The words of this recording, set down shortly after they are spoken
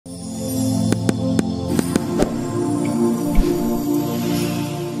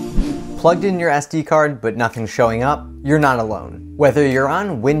Plugged in your SD card but nothing's showing up? You're not alone. Whether you're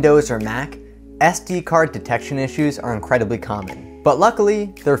on Windows or Mac, SD card detection issues are incredibly common. But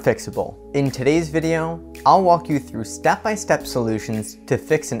luckily, they're fixable. In today's video, I'll walk you through step-by-step solutions to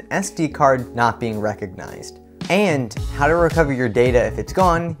fix an SD card not being recognized, and how to recover your data if it's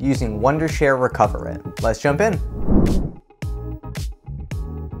gone using Wondershare Recoverit. Let's jump in.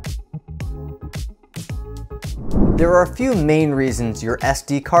 There are a few main reasons your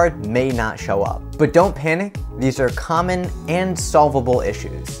SD card may not show up, but don't panic, these are common and solvable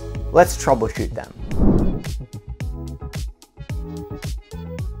issues. Let's troubleshoot them.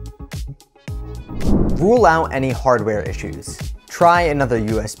 Rule out any hardware issues. Try another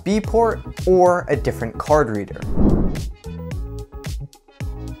USB port or a different card reader.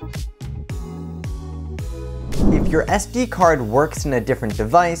 If your SD card works in a different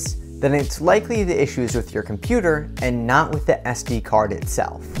device, then it's likely the issue is with your computer and not with the SD card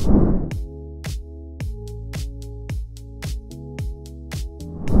itself.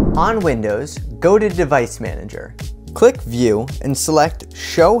 On Windows, go to Device Manager. Click View and select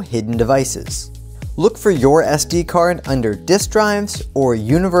Show Hidden Devices. Look for your SD card under Disk Drives or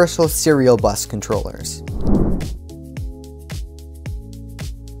Universal Serial Bus Controllers.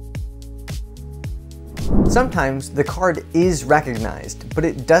 Sometimes the card is recognized, but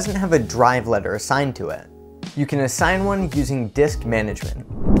it doesn't have a drive letter assigned to it. You can assign one using Disk Management.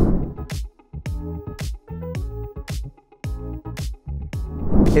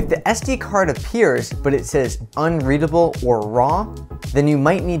 If the SD card appears, but it says unreadable or raw, then you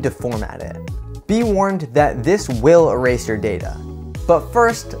might need to format it. Be warned that this will erase your data. But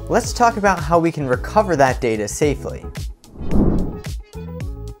first, let's talk about how we can recover that data safely.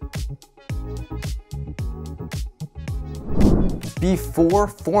 Before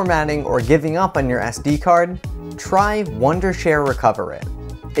formatting or giving up on your SD card, try Wondershare Recoverit.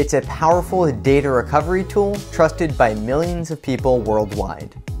 It's a powerful data recovery tool trusted by millions of people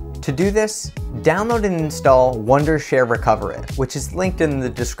worldwide. To do this, download and install Wondershare Recoverit, which is linked in the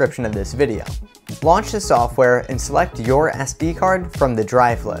description of this video. Launch the software and select your SD card from the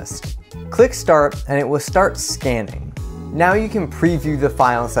drive list. Click Start and it will start scanning. Now you can preview the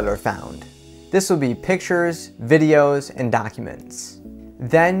files that are found. This will be pictures, videos, and documents.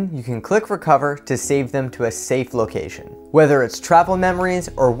 Then you can click Recover to save them to a safe location. Whether it's travel memories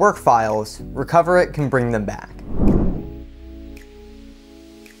or work files, Recoverit can bring them back.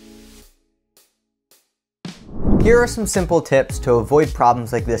 Here are some simple tips to avoid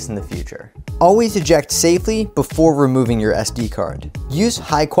problems like this in the future. Always eject safely before removing your SD card. Use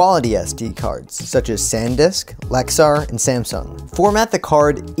high-quality SD cards, such as SanDisk, Lexar, and Samsung. Format the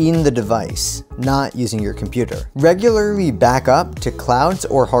card in the device, not using your computer. Regularly back up to clouds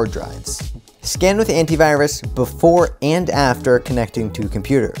or hard drives. Scan with antivirus before and after connecting to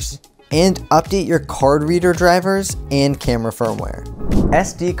computers. And update your card reader drivers and camera firmware.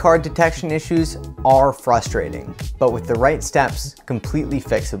 SD card detection issues are frustrating, but with the right steps, completely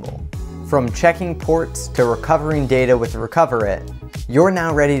fixable. From checking ports to recovering data with Recoverit, you're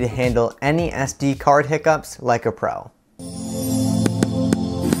now ready to handle any SD card hiccups like a pro.